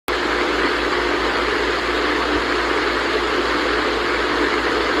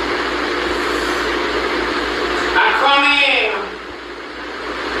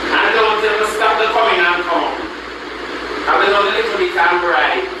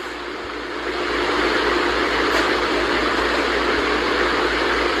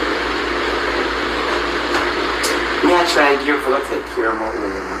try to give for take care of my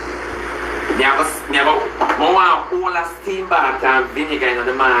own. Never want all a steam bath and vinegar in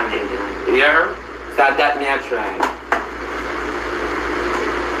the morning. You hear? So that me I try.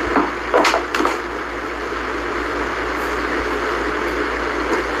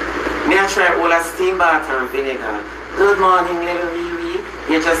 Me I try all a steam bath and vinegar. Good morning, little Riri.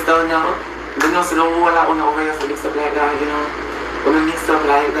 You just don't know. You know, so the whole lot over here, so mix up like that, you know. When we mix up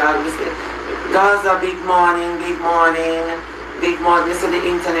like that, we say, Gaza, big morning, big morning, big morning. You see the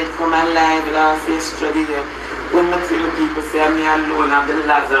internet come alive last yesterday. When my tell people say I'm alone, have the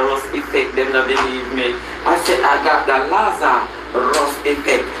Lazarus effect, they don't believe me. I said I got the Lazarus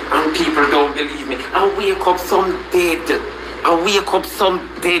effect, and people don't believe me. I wake up some dead. I wake up some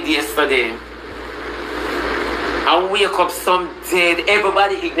dead yesterday. I wake up some dead.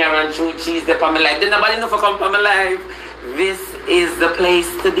 Everybody ignorant, true cheese, they're on my life. Then nobody know for come on my life. This is the place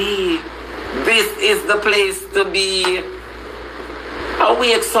to be. This is the place to be. I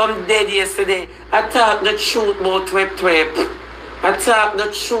wake some dead yesterday. I talk the truth about twep. I talk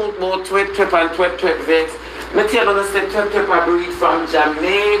the truth about twep and twep vex. I tell you say twep I breed from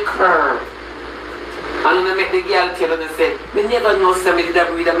Jamaica. And I make the girl tell you say, me never know somebody that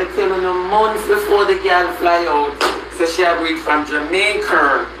breed. I tell you months before the girl fly out. So she breed from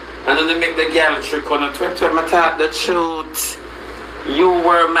Jamaica. And then I make the girl trick on a twep. I talk the truth. You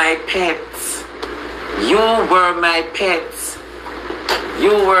were my pet. You were my pet.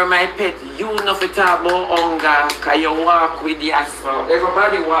 You were my pet. You know to talk about hunger, because you walk with your son.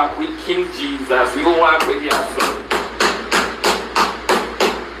 Everybody walk with King Jesus. You walk with your son.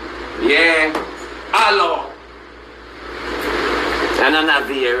 Yeah. Hello. And another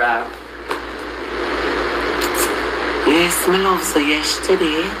Vera. Yes, my love, so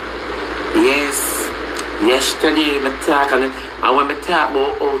yesterday. Yes. Yesterday, I talk and when I talk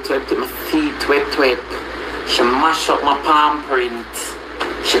about how to my feet twep, she mash up my palm print.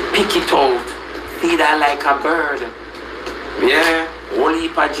 She pick it out, feed her like a bird. Yeah, whole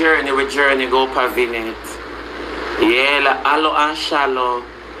heap of journey, we journey go per minute. Yeah, like hollow and shallow,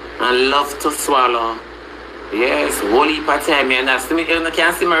 and love to swallow. Yes, whole heap of time, you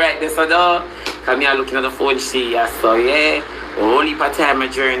can't see me right there, so though, because me are looking at the phone, so yeah, whole heap of time, my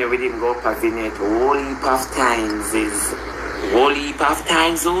journey with him go per minute. Whole heap of times is, whole heap of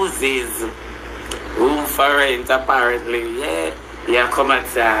times oozes. Room for rent, apparently, yeah. You come and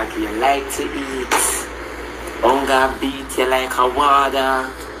talk, you like to eat. Hunger beat you like a water.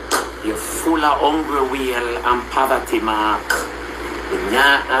 You're full of hungry wheel and poverty mark. And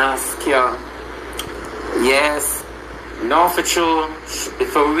I ask you, yes, no for true,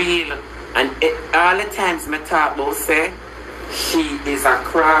 for real. And all the times I talk about say, she is a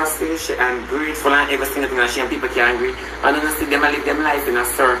crosses and grateful and everything that she and people can agree. And then I see them live them life in a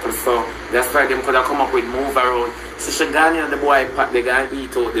circle, so that's why them could have come up with move around. So she gone in the boy pot, they gonna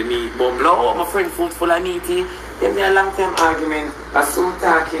eat out the meat. But blow out my friend food full of meaty. Them a long time argument, a soon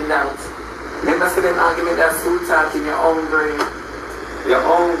talking that. Remember see them argument that soon talking, you're hungry,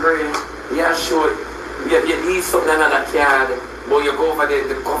 you're sure, you need something another card, but you go over there,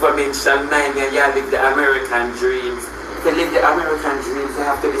 the government shall mind and you live the American dreams. To live the American dreams, you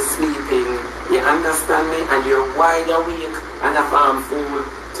have to be sleeping. You understand me? And you're wide awake and a farm fool.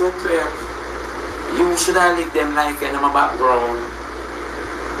 To clear. You should have lived them life in my background.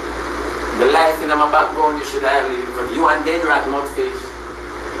 The life in my background you should have lived. You and dead rat mudfish.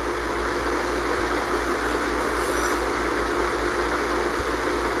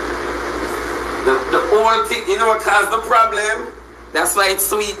 The whole thing, you know what caused the problem? That's why it's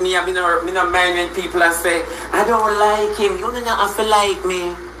sweet me. I mean, mind when people are say, I don't like him. You don't have to like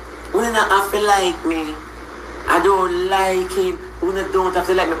me. You don't have to like me. I don't like him. You don't have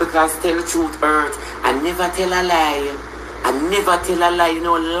to like me because tell the truth hurts. I never tell a lie. I never tell a lie. You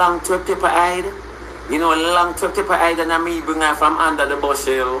know, long twep hide. You know, long twep hide and me bring her from under the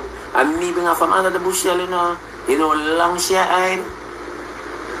bushel. And me bring her from under the bushel, you know. You know, long she hide.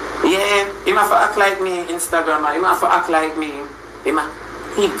 Yeah, he have to act like me, Instagram. He have to act like me.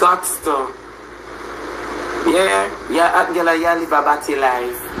 He got to. Yeah, you live a batty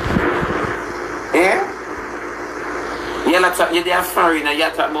life. Yeah? You're there foreigner, you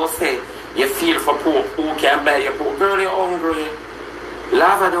talk about say, you feel for poor, who can buy your poor. Girl, you're hungry.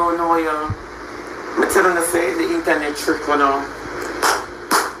 Lava don't know you. I'm telling you, say, the internet trick, you know.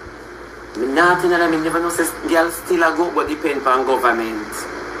 Nothing that I never know, say, girls still a go, but depend on government.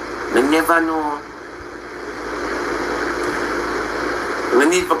 I never know. We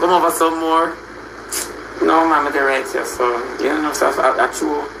need to come over some more. No, man, they're right here, so you know, so I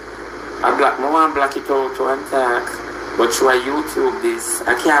black, I want to black it out to attack, but through YouTube this,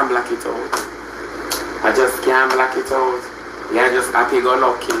 I can't black it out. I just can't block it out. Yeah, just happy go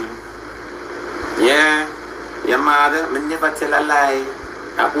lucky. Yeah, your mother, me never tell a lie.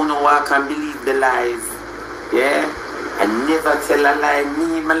 I wanna walk and believe the lies. Yeah, I never tell a lie.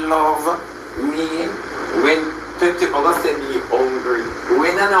 Me, my love, me, when people say me hungry.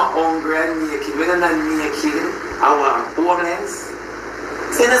 When I'm not hungry and naked, when I'm not naked, I want homeless.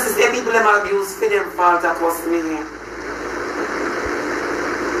 See, this is the people that abuse for them fault across me.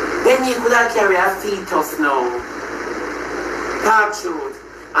 Then you could have carry a fetus now. Talk truth.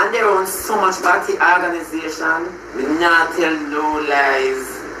 And they run so much party organization. Me not tell no lies.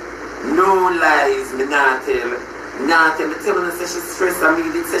 No lies, me not tell. Not tell. Me tell her say she's stressed. I mean,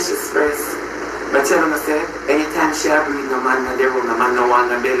 it say she's stressed. But tell her say, anytime she a breathe, no man no there, no man no want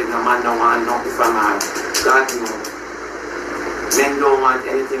no belly, no man no want nothing from her. God knows. Men don't want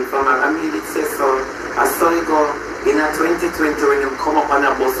anything from her. I mean, it says so. I saw it go in a 2020 when them come up and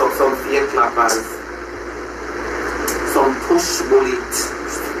a bus up some fake clappers. Some push bullet.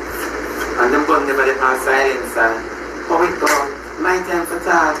 And them gun never let my silencer. How it go? My time for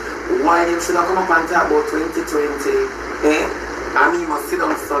talk. Why them should have come up and talk about 2020? Eh? I mean, must sit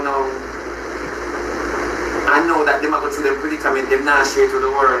down so now. I know that them are going through the predicament, them not share to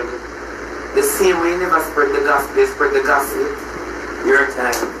the world. The same way you never spread the gospel, they spread the gospel. Your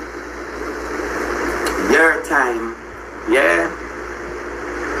time. Your time. Yeah.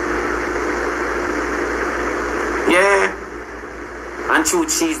 Yeah. And true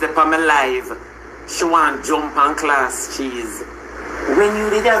cheese the palm alive. She want jump on class cheese. When you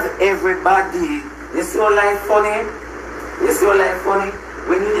did have everybody, you see your life funny? You see your life funny?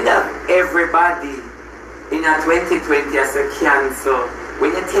 When you did have everybody in a 2020 as a cancer,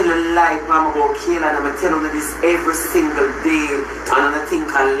 when you tell a lie I'm about killing, I'm telling you this every single day, and I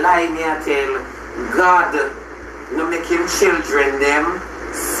think a lie me I tell God, no making children them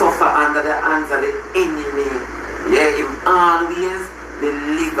suffer under the hands of the enemy. Yeah, him always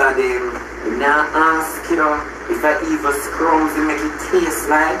deliver them. Now ask you if I even scrums and make it taste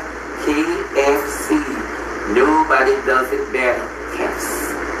like KFC. Nobody does it better.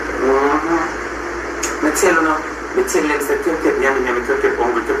 Yes. I tell them say twep yummy twep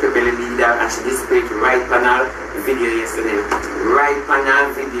hungry twep belly leader, and she displayed right panel video yesterday. Right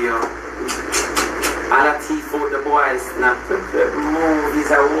panel video. All the teeth out the boys now. Twep move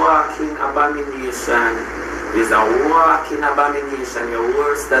is a walking abomination. It's a walking abomination. You're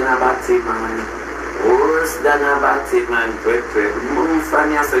worse than a Batman. Worse than a Batman. Twep move from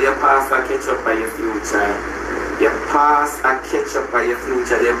here so you pass a catch up by your future. You pass a catch up by your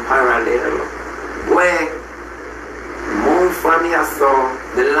future. They're parallel. Where move from here so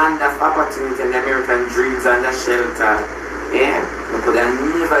the land of opportunity and the American dreams and the shelter. Yeah? Because I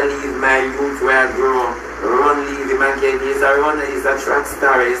never leave my youth where I grow. Run leave him again. He's a runner, he's a track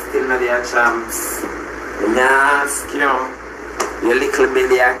star, he's still not their champs. Nah, ask you. Your little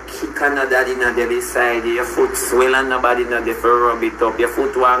belly a kick another in the beside you. Your foot swell and nobody not there for rub it up. Your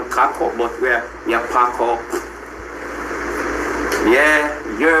foot one cock up but where you pack up. Yeah,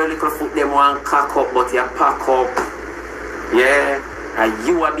 your little foot them one cock up but you pack up. Yeah, and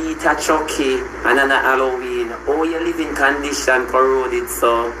you a beat a Chucky and an Halloween. Oh, your living condition corroded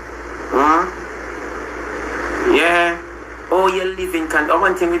so. Yeah. Oh, your living condition.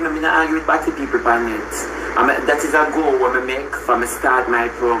 One thing remember, I argue with batty people on it. That is a goal when I make from start my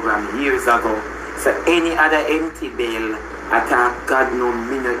program years ago. So any other empty bell attack, God no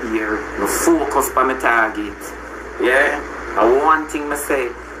me no ear. No focus on my target. Yeah. And one thing I say,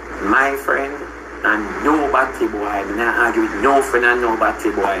 my friend, and no batty boy. I not argue with no friend and no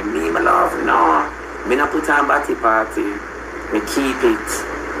batty boy. Me, my love, no. Me not put on batty party. Me keep it.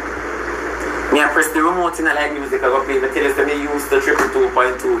 Me I press the remote in a live music. I go play. Me tell you that me use the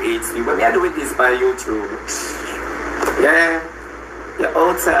 2.28 speed. But me I do it this by YouTube. Yeah. You're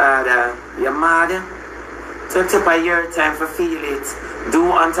outside order. You're mad. So take a your time for feel it.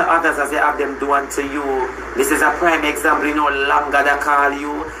 Do unto others as you have them do unto you. This is a prime example. You know longer they call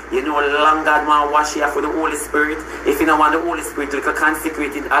you. You know longer man wash you for the Holy Spirit. If you don't want the Holy Spirit, like a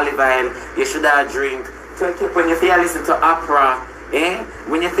consecrated olive oil, you should have drink. So when you feel listen to opera,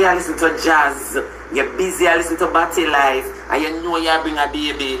 when you feel listen to jazz, you're busy listen to Batty Life, and you know you bring a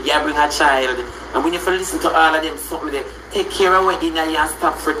baby, you bring a child, and when you feel listen to all of them something there, take care of what inner you and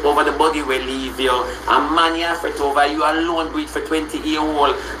stop for it over the body will leave you. And man you for it over you alone breed for 20 years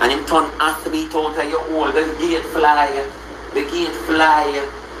old, and him turn athlete out of your old. The gate fly, the gate fly,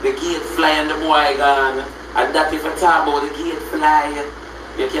 the gate fly, and the boy gone. And that if I talk about the gate fly,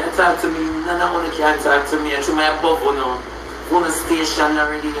 you can't talk to me, none of you can't talk to me, and to my above you know. On the station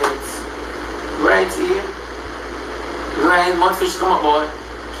already yet. Right here. Right, mudfish come up boy.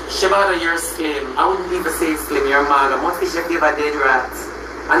 Shebada, you're slim. I wouldn't even say slim, you're mad. Mudfish, you give a dead rat.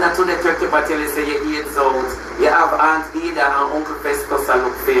 And that's what the twep tell you, say you eat out. You have Aunt Ida and Uncle Festus to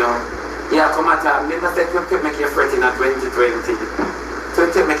look for you. Yeah, come at her. Remember, say twep make you fretting at 2020.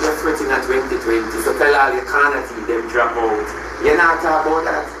 Twep make you fretting at 2020. So tell all you can't eat them drop out. You're not talking about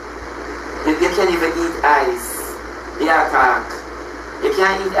that. You can't even eat ice. Yeah, talk. You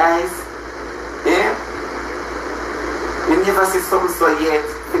can't eat ice. Yeah? You never see something so yet.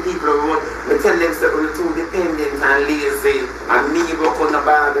 The people who they tell them that we're too dependent and lazy. And me work on the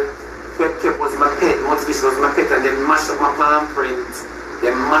bag. Twep was my pet. Mudfish was my pet. And they mash up my palm print. They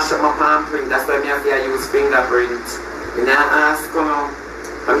mash up my palm print. That's why I have to use fingerprint. And I ask, you know,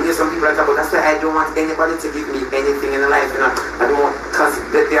 I mean, there's some people that talk about, that's why I don't want anybody to give me anything in life, you know. I don't want, because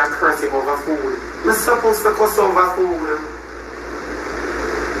they are cursing over food. We're supposed to curse over food.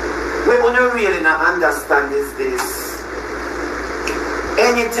 What we don't really not understand is this.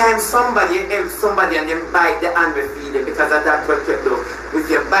 Anytime somebody helps somebody and then bite the hand we feed them, because of that what you do. If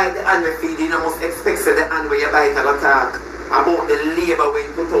you bite the hand we feed you, you must expect the hand where you bite and talk about the labor when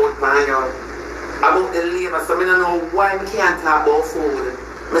you put out my yard. About the labor, so I don't know why we can't talk about food.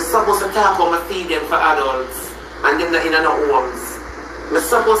 We're supposed to talk about my feed them for adults and them not in no homes. We're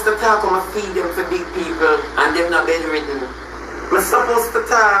supposed to talk about my feed them for big people and them not bedridden. We're supposed to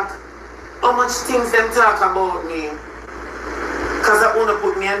talk how much things them talk about me. Because I want to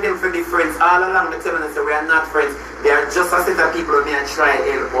put me and them for be friends. All along the telling us that we are not friends. They are just a set of people who may try to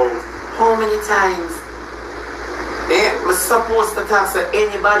help out. How many times? Yeah, we're supposed to talk to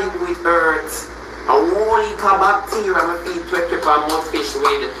anybody who it hurts. A whole heap of bacteria I feed twep and mudfish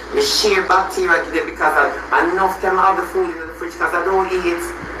with. I share bacteria to them because enough of them have the food in the fridge because I don't eat.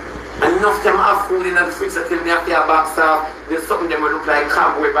 Enough of them have food in the fridge until they have to box off. There's something that will look like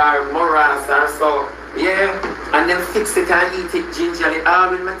cobweb or morass or so. Yeah, and then fix it and eat it gingerly.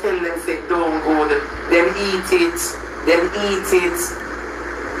 All when I tell them say don't go, them eat it. Them eat it.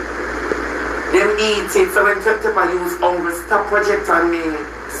 Them eat it. So when twep use hunger, stop project on me.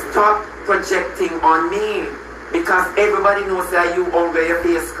 Stop projecting on me. Because everybody knows that you hungry, your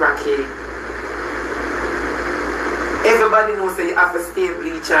face cracky. Everybody knows that you have to stay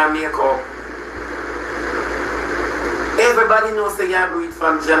bleach and makeup. Everybody knows that you breed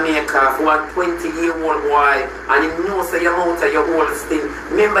from Jamaica for a 20-year-old boy, and he knows that your mouth and your whole stink.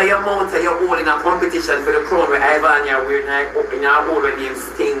 Remember your mouth and your whole in a competition for the crown where Ivan you're wearing in your whole with him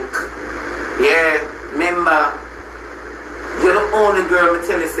stink. Yeah, remember, you're the only girl I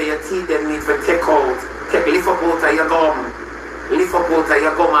tell you say your teeth them need to take out. Lift up out of your gum. Lift up out of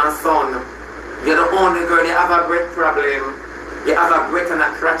your gum and son. You're the only girl that have a breath problem. You have a breath and a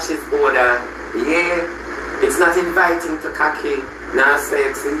crotches odor. Yeah. It's not inviting to cocky. Now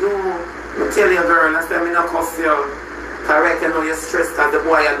sex. You, I tell you girl, last time I not cuss you. Correct, you know you're stressed because the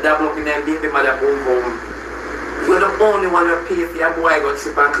boy had double up in them baby mother boom boom. You're the only one who pay for your boy go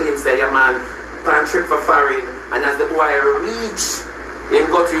trip and claim say your man can trip for foreign. And as the boy reach,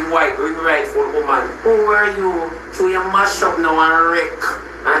 him go to him white, him rightful woman. Who are you? So you mash up now and wreck.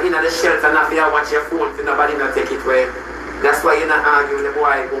 And in the shelter now you watch your phone so nobody not take it away. That's why you're not arguing with the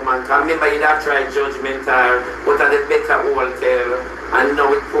boy, woman. Because remember, you have tried judgmental, but at the better whole tell, and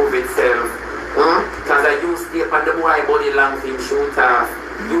now it prove itself. Because I used to on the boy body long thing shoot off.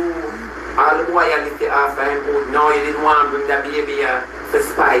 You, all the boy you lift it off and put. Now you didn't want to bring the baby here for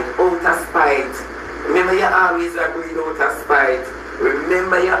spite, out of spite. Remember, you always breathe out of spite.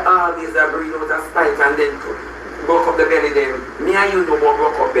 Remember, you always breathe out of spite and then broke up the belly then. Me and you know about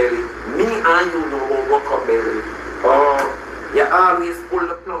broke up belly. Me and you know about broke up belly. Oh, you always pull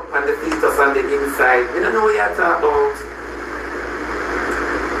the plug on the fetus on the inside. You don't know what you're talking about.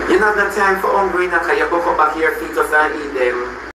 You don't have no time for hungry now because you go back here fetus and eat them.